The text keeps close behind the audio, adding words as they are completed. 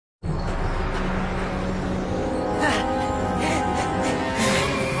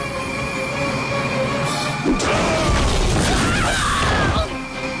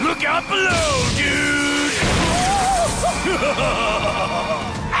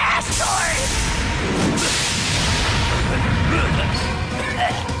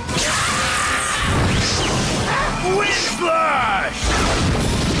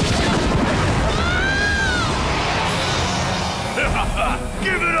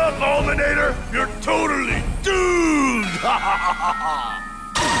Fulminator, you're totally doomed!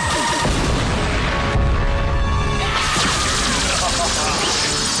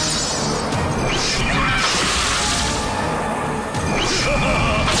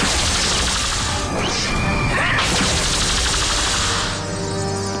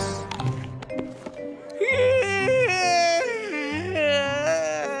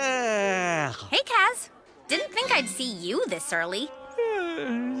 Hey, Kaz. Didn't think I'd see you this early.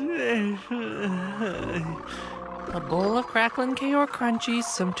 A bowl of crackling K.O. crunchies,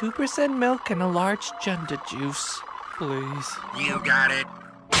 some 2% milk, and a large Junda juice. Please. You got it.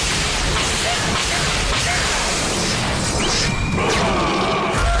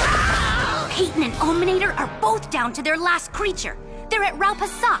 Peyton and Fulminator are both down to their last creature. They're at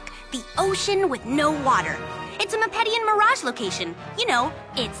Raupasak, the ocean with no water. It's a Mepedian mirage location. You know,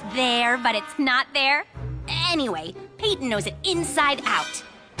 it's there, but it's not there. Anyway, Peyton knows it inside out.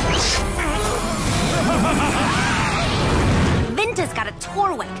 Vinta's got a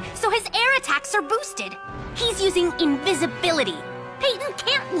Torwick, so his air attacks are boosted. He's using invisibility. Peyton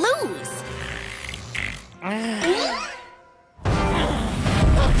can't lose.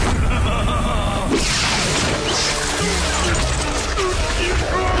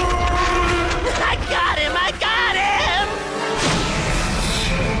 I got him! I got him!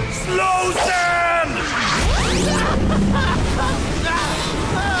 Slow sand!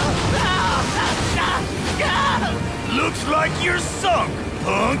 Looks like you're sunk,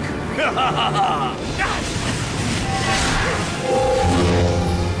 punk!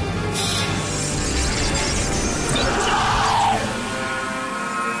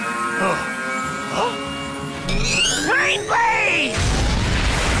 Green Blade!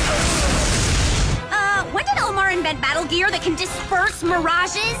 When did Omar invent battle gear that can disperse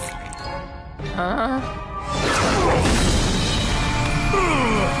mirages? Huh?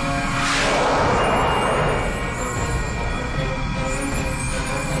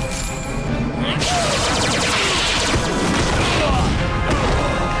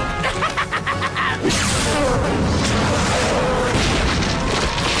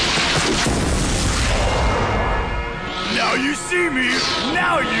 Now you see me!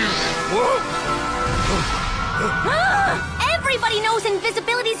 Now you... Everybody knows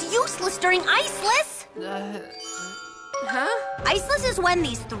invisibility's useless during Iceless! Iceless is when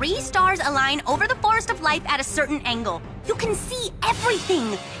these 3 stars align over the Forest of Life at a certain angle. You can see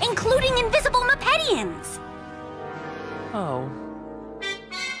everything, including invisible Mepedians! Oh.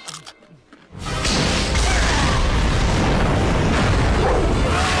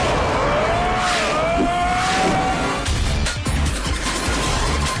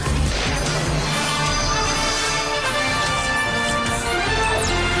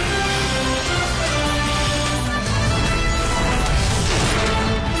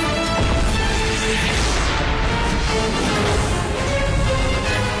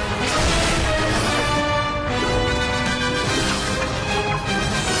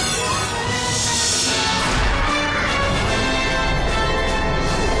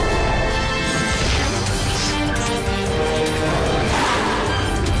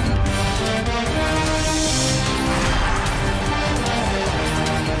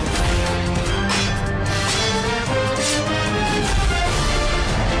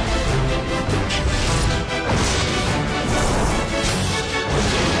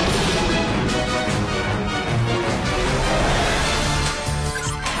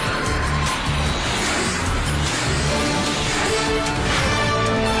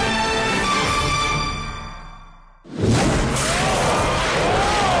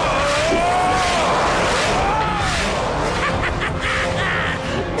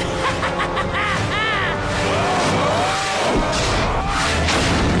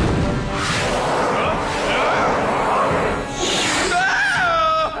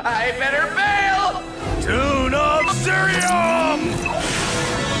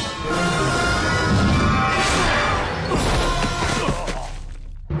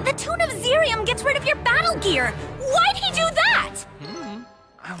 gear. Why'd he do that?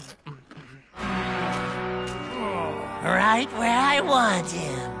 Right where I want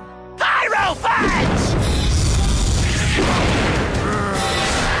him. Pyro Punch!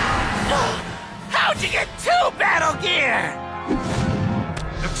 How'd you get 2 battle gear?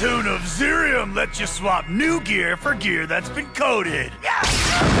 The tune of Zerium lets you swap new gear for gear that's been coded.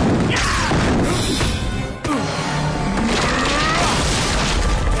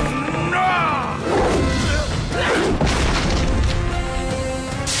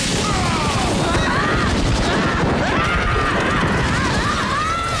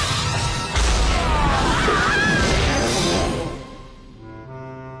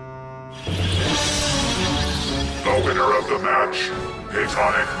 The winner of the match,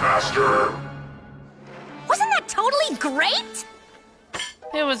 Peytonic Master. Wasn't that totally great?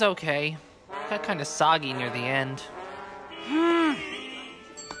 It was okay. Got kind of soggy near the end.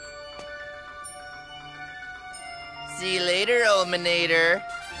 See you later, Ulminator.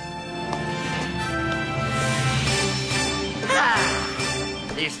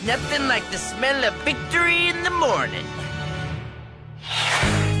 Ah, there's nothing like the smell of victory in the morning.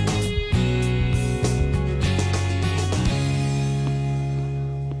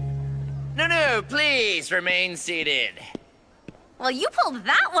 No, please remain seated. Well, you pulled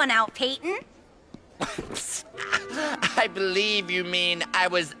that one out, Peyton. I believe you mean I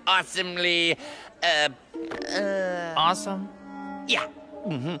was awesomely, Awesome. yeah.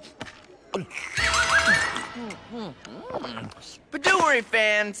 But don't worry,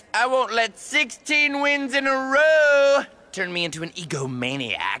 fans. I won't let 16 wins in a row turn me into an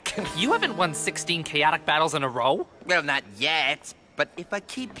egomaniac. You haven't won 16 chaotic battles in a row? Well, not yet. But if I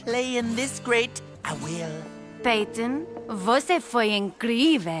keep playing this great, I will. Peyton, você foi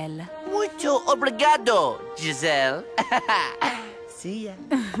incrível. Muito obrigado, Giselle. See ya.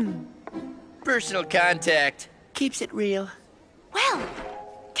 Personal contact keeps it real. Well,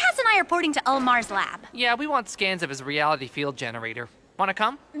 Kaz and I are reporting to Ulmar's lab. Yeah, we want scans of his reality field generator. Wanna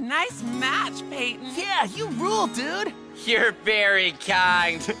come? Nice match, Peyton. Yeah, you rule, dude. You're very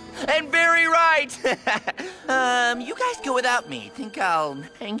kind. And very right. You guys go without me. Think I'll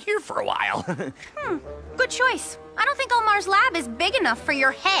hang here for a while. Good choice. I don't think Ulmar's lab is big enough for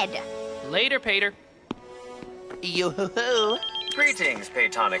your head. Later, Peter. Yo-ho-ho. Greetings,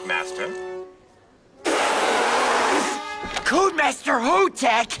 Peytonic Master. CodeMaster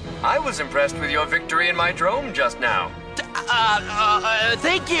Hotekk! I was impressed with your victory in my drone just now.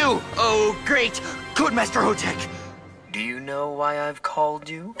 Thank you! Oh, great! CodeMaster Hotekk! Do you know why I've called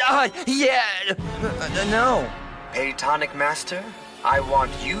you? Yeah... no. Peytonic Master, I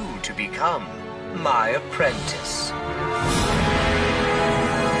want you to become my apprentice.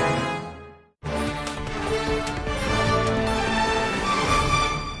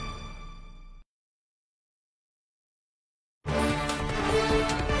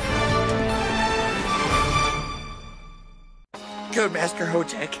 CodeMaster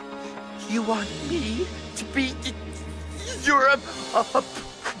Hotekk, you want me to be your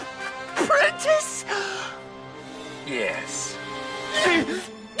apprentice? Yes.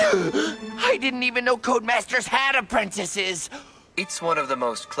 I didn't even know Codemasters had apprentices. It's one of the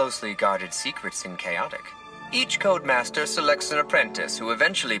most closely guarded secrets in Chaotic. Each Codemaster selects an apprentice who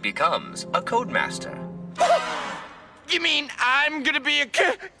eventually becomes a Codemaster. You mean I'm gonna be a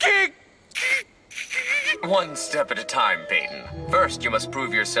One step at a time, Peyton. First, you must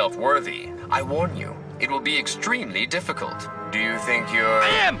prove yourself worthy. I warn you, it will be extremely difficult. Do you think you're... I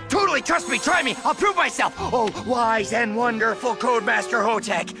am! Totally, trust me, try me! I'll prove myself! Oh, wise and wonderful Codemaster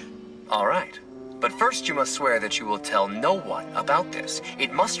Hotekk! All right. But first you must swear that you will tell no one about this.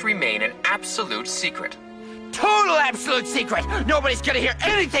 It must remain an absolute secret. Total absolute secret! Nobody's gonna hear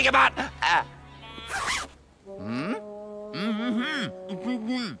anything about...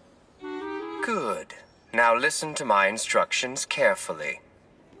 Good. Now listen to my instructions carefully.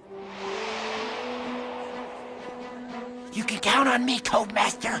 You can count on me,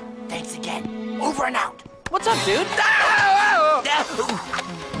 Codemaster. Thanks again. Over and out. What's up, dude? Ah!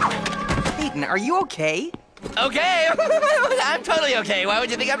 Peyton, are you okay? Okay. I'm totally okay. Why would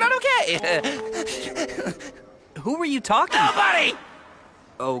you think I'm not okay? Who were you talking to? Nobody!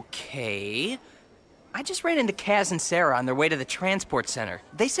 Okay. I just ran into Kaz and Sarah on their way to the transport center.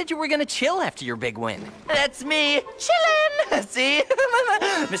 They said you were gonna chill after your big win. That's me, chillin'. See?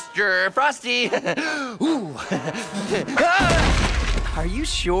 Mr. Frosty. Ooh. Are you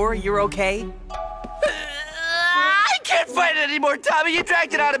sure you're okay? I can't fight it anymore, Tommy. You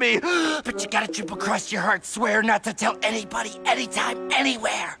dragged it out of me. But you gotta triple cross your heart. Swear not to tell anybody, anytime,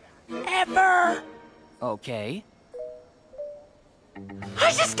 anywhere. Ever. Okay.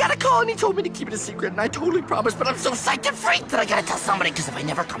 I just got a call and he told me to keep it a secret, and I totally promised, but I'm so psyched and freaked that I gotta tell somebody, because if I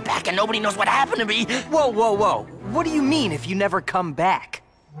never come back and nobody knows what happened to me... Whoa, whoa, whoa. What do you mean if you never come back?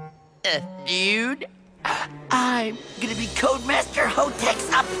 Dude, I'm gonna be Codemaster Hotekk's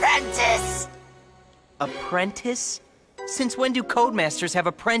apprentice! Apprentice? Since when do Codemasters have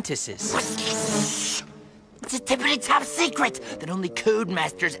apprentices? It's a tippity top secret that only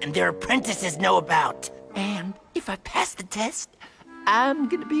Codemasters and their apprentices know about. And if I pass the test, I'm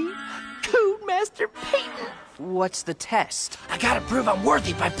gonna be Codemaster Peyton. What's the test? I gotta prove I'm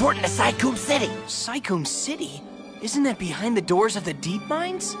worthy by porting to Psikoom City. Psikoom City? Isn't that behind the doors of the deep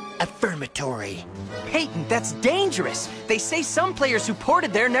mines? Affirmatory. Peyton, that's dangerous. They say some players who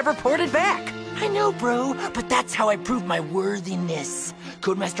ported there never ported back. I know, bro, but that's how I prove my worthiness.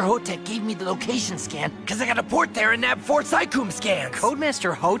 CodeMaster Hotekk gave me the location scan, because I got a port there and nab 4 Psikoom scans.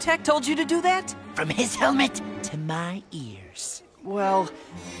 CodeMaster Hotekk told you to do that? From his helmet to my ears. Well,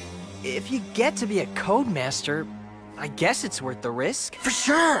 if you get to be a Codemaster, I guess it's worth the risk. For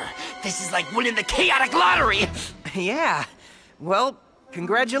sure! This is like winning the chaotic lottery! Yeah. Well,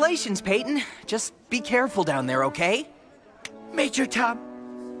 congratulations, Peyton. Just be careful down there, okay? Major Tom,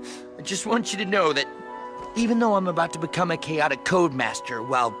 I just want you to know that even though I'm about to become a chaotic Codemaster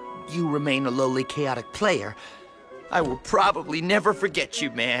while you remain a lowly chaotic player, I will probably never forget you,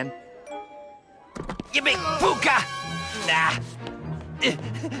 man. You big puka! Nah.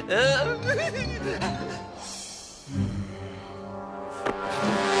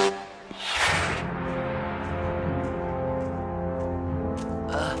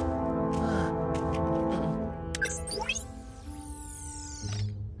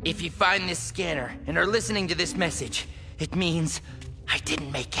 If you find this scanner and are listening to this message, it means I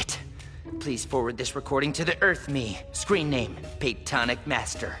didn't make it. Please forward this recording to the Earth me, screen name, Peytonic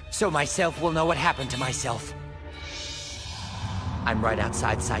Master, so myself will know what happened to myself. I'm right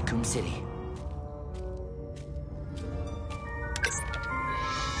outside Psikoom City.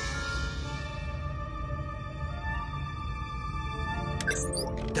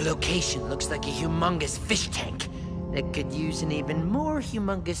 The location looks like a humongous fish tank that could use an even more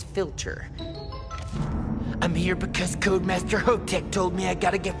humongous filter. I'm here because CodeMaster Hotekk told me I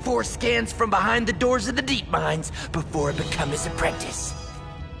gotta get 4 scans from behind the doors of the deep mines before I become his apprentice.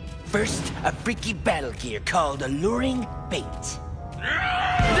 First, a freaky battle gear called Alluring Bait.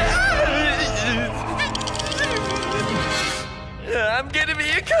 I'm gonna be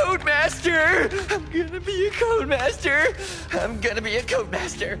a Codemaster! I'm gonna be a Codemaster! I'm gonna be a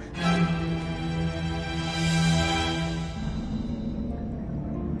Codemaster!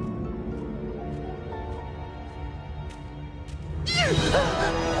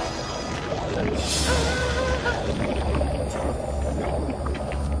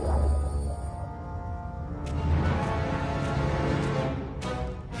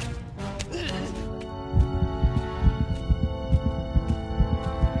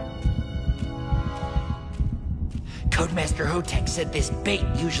 CodeMaster Hotekk said this bait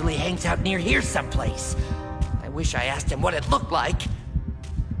usually hangs out near here someplace. I wish I asked him what it looked like.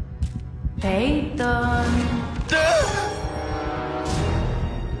 Peyton.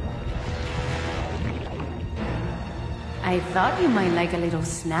 I thought you might like a little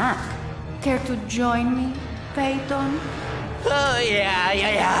snack. Care to join me, Peyton? Oh, yeah.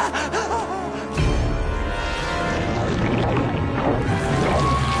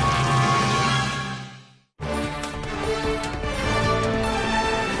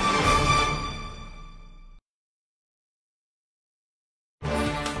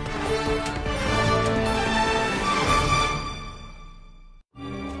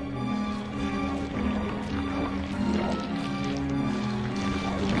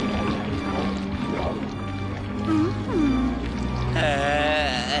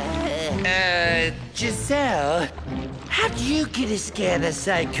 Giselle, how'd you get a scan of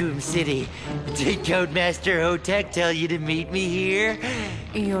Psikoom City? Did CodeMaster Hotekk tell you to meet me here?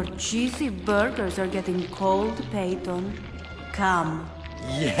 Your cheesy burgers are getting cold, Peyton. Come.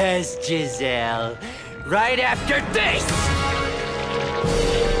 Yes, Giselle. Right after this!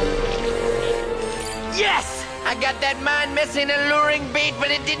 Yes! I got that mind-messing alluring bait,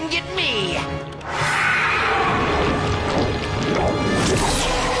 but it didn't get me!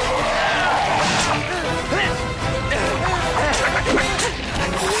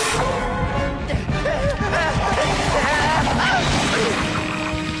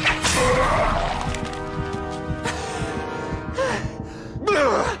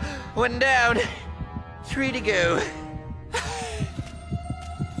 One down, 3 to go.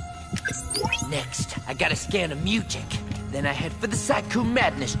 Next, I gotta scan a Mutic. Then I head for the Psikoom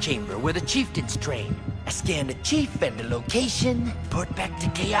Madness Chamber where the chieftains train. I scan the chief and the location, port back to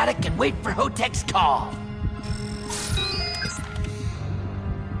Chaotic and wait for Hotekk's call.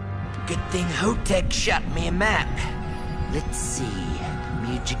 Good thing Hotekk shot me a map. Let's see.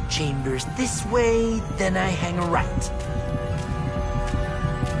 Music Chamber's this way, then I hang a right.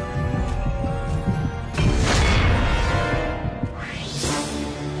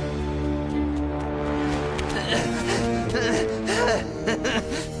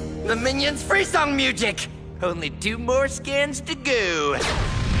 The minions free song music! Only 2 more scans to go.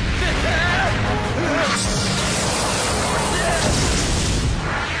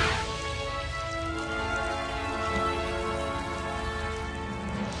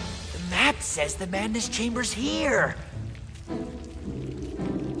 says the madness chamber's here.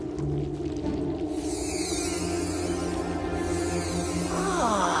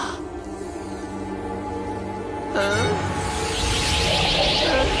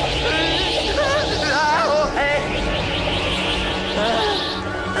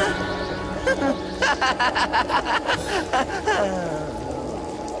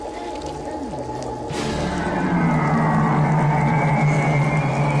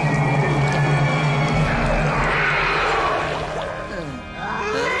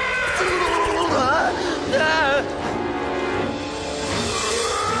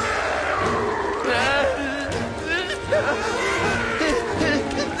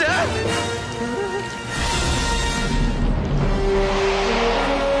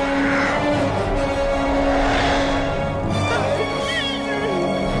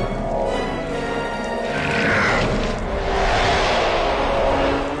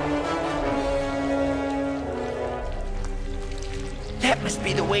 That must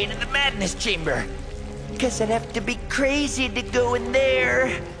be the way to the madness chamber. Guess I'd have to be crazy to go in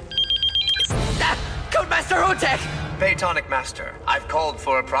there. Ah! CodeMaster Hotekk! Peytonic Master, I've called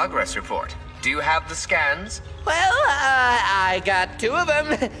for a progress report. Do you have the scans? Well, I got 2 of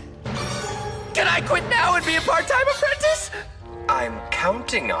them. Can I quit now and be a part-time apprentice? I'm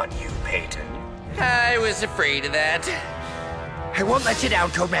counting on you, Peyton. I was afraid of that. I won't let you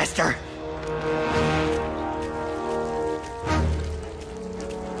down, CodeMaster.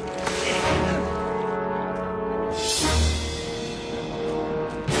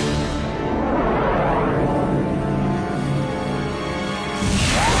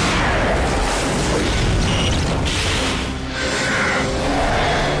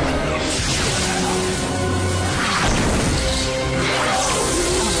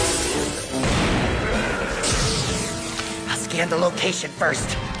 Scan the location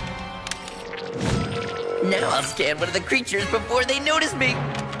first. Now I'll scan one of the creatures before they notice me.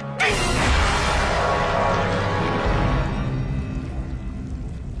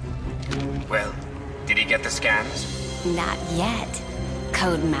 Well, did he get the scans? Not yet,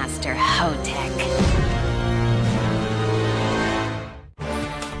 CodeMaster Hotekk.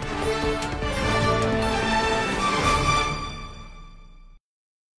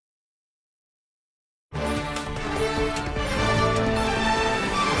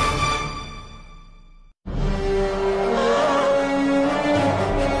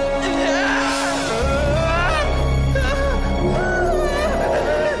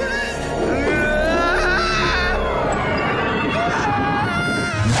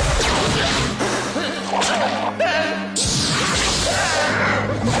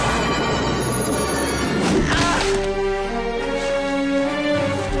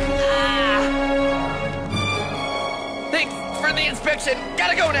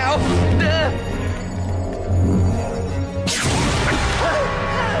 Gotta go now!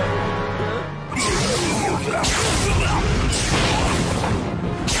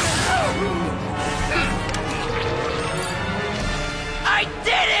 I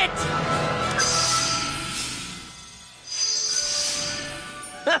did it!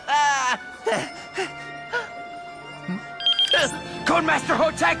 CodeMaster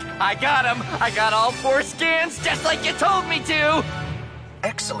Hotekk! I got him! I got all 4 scans just like you told me to!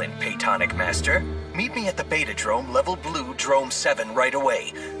 Excellent, Peytonic Master. Meet me at the Betadrome, level blue, Drome 7 right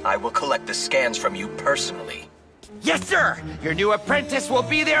away. I will collect the scans from you personally. Yes, sir! Your new apprentice will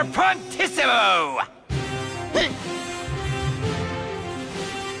be there prontissimo!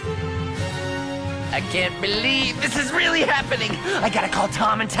 I can't believe this is really happening! I gotta call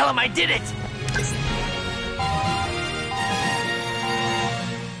Tom and tell him I did it!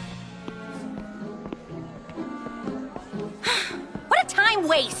 Time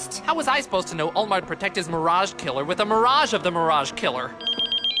waste! How was I supposed to know Olmar'd protect his Mirage Killer with a Mirage of the Mirage Killer?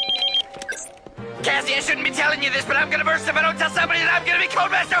 Cassie, I shouldn't be telling you this, but I'm gonna burst if I don't tell somebody that I'm gonna be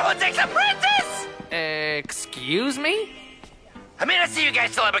CodeMaster Hotekk's apprentice! Excuse me? I may not see you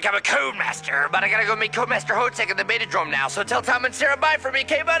guys till I become a Codemaster, but I gotta go meet CodeMaster Hotekk at the Betadrome now, so tell Tom and Sarah bye for me,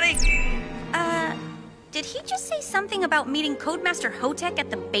 okay, buddy? Did he just say something about meeting CodeMaster Hotekk at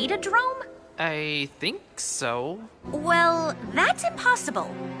the Betadrome? I think so. Well, that's impossible.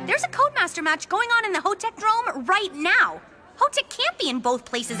 There's a Codemaster match going on in the Hotekk Drome right now. Hotekk can't be in both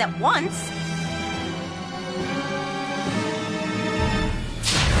places at once.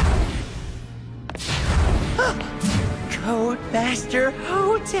 CodeMaster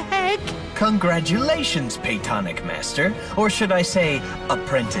Hotekk! Congratulations, Peytonic Master. Or should I say,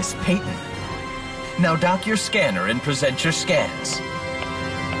 Apprentice Peyton. Now dock your scanner and present your scans.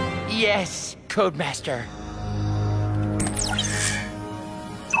 Yes, CodeMaster.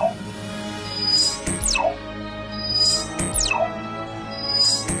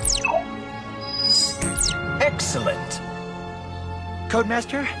 Excellent.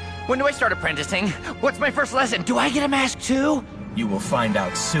 Codemaster, when do I start apprenticing? What's my first lesson? Do I get a mask too? You will find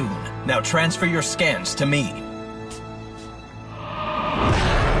out soon. Now transfer your scans to me.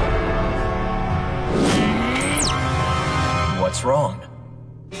 What's wrong?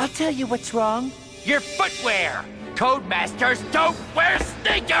 I'll tell you what's wrong. Your footwear! Codemasters don't wear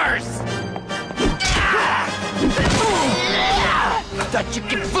sneakers! Thought you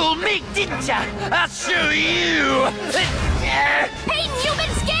could fool me, didn't ya? I'll show you! Peyton, you've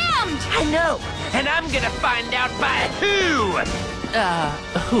been scammed! I know, and I'm gonna find out by who!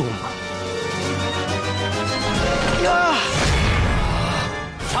 Whom?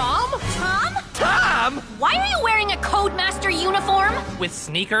 Tom? Tom? Tom! Why are you wearing a Codemaster uniform? With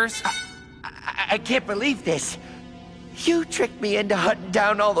sneakers? I can't believe this. You tricked me into hunting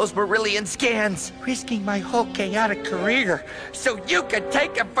down all those Marillion scans, risking my whole chaotic career, so you could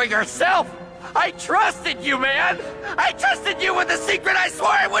take them for yourself! I trusted you, man! I trusted you with a secret I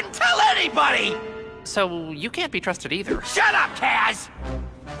swore I wouldn't tell anybody! So you can't be trusted either. Shut up, Kaz!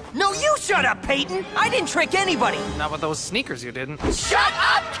 No, you shut up, Peyton! I didn't trick anybody! Not with those sneakers you didn't. Shut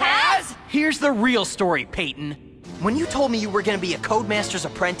up, Kaz! Here's the real story, Peyton. When you told me you were gonna be a Codemaster's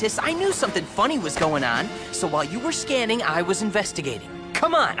apprentice, I knew something funny was going on, so while you were scanning, I was investigating.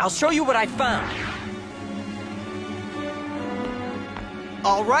 Come on, I'll show you what I found.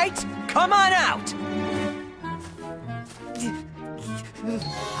 All right, come on out!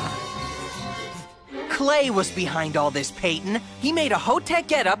 Clay was behind all this, Peyton. He made a Hotekk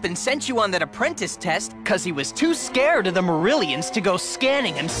getup and sent you on that apprentice test because he was too scared of the Marillions to go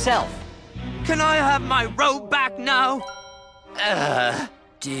scanning himself. Can I have my robe back now?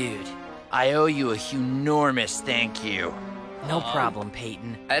 Dude, I owe you a enormous thank you. No problem,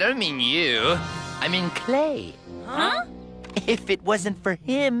 Peyton. I don't mean you. I mean Clay. Huh? If it wasn't for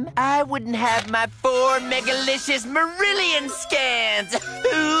him, I wouldn't have my 4 megalicious Marillion scans.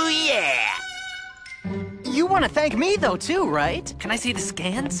 Ooh, yeah. You want to thank me, though, too, right? Can I see the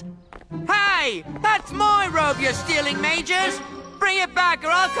scans? Hey! That's my robe you're stealing, Majors! Bring it back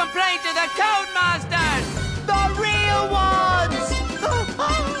or I'll complain to the Codemasters! The real one!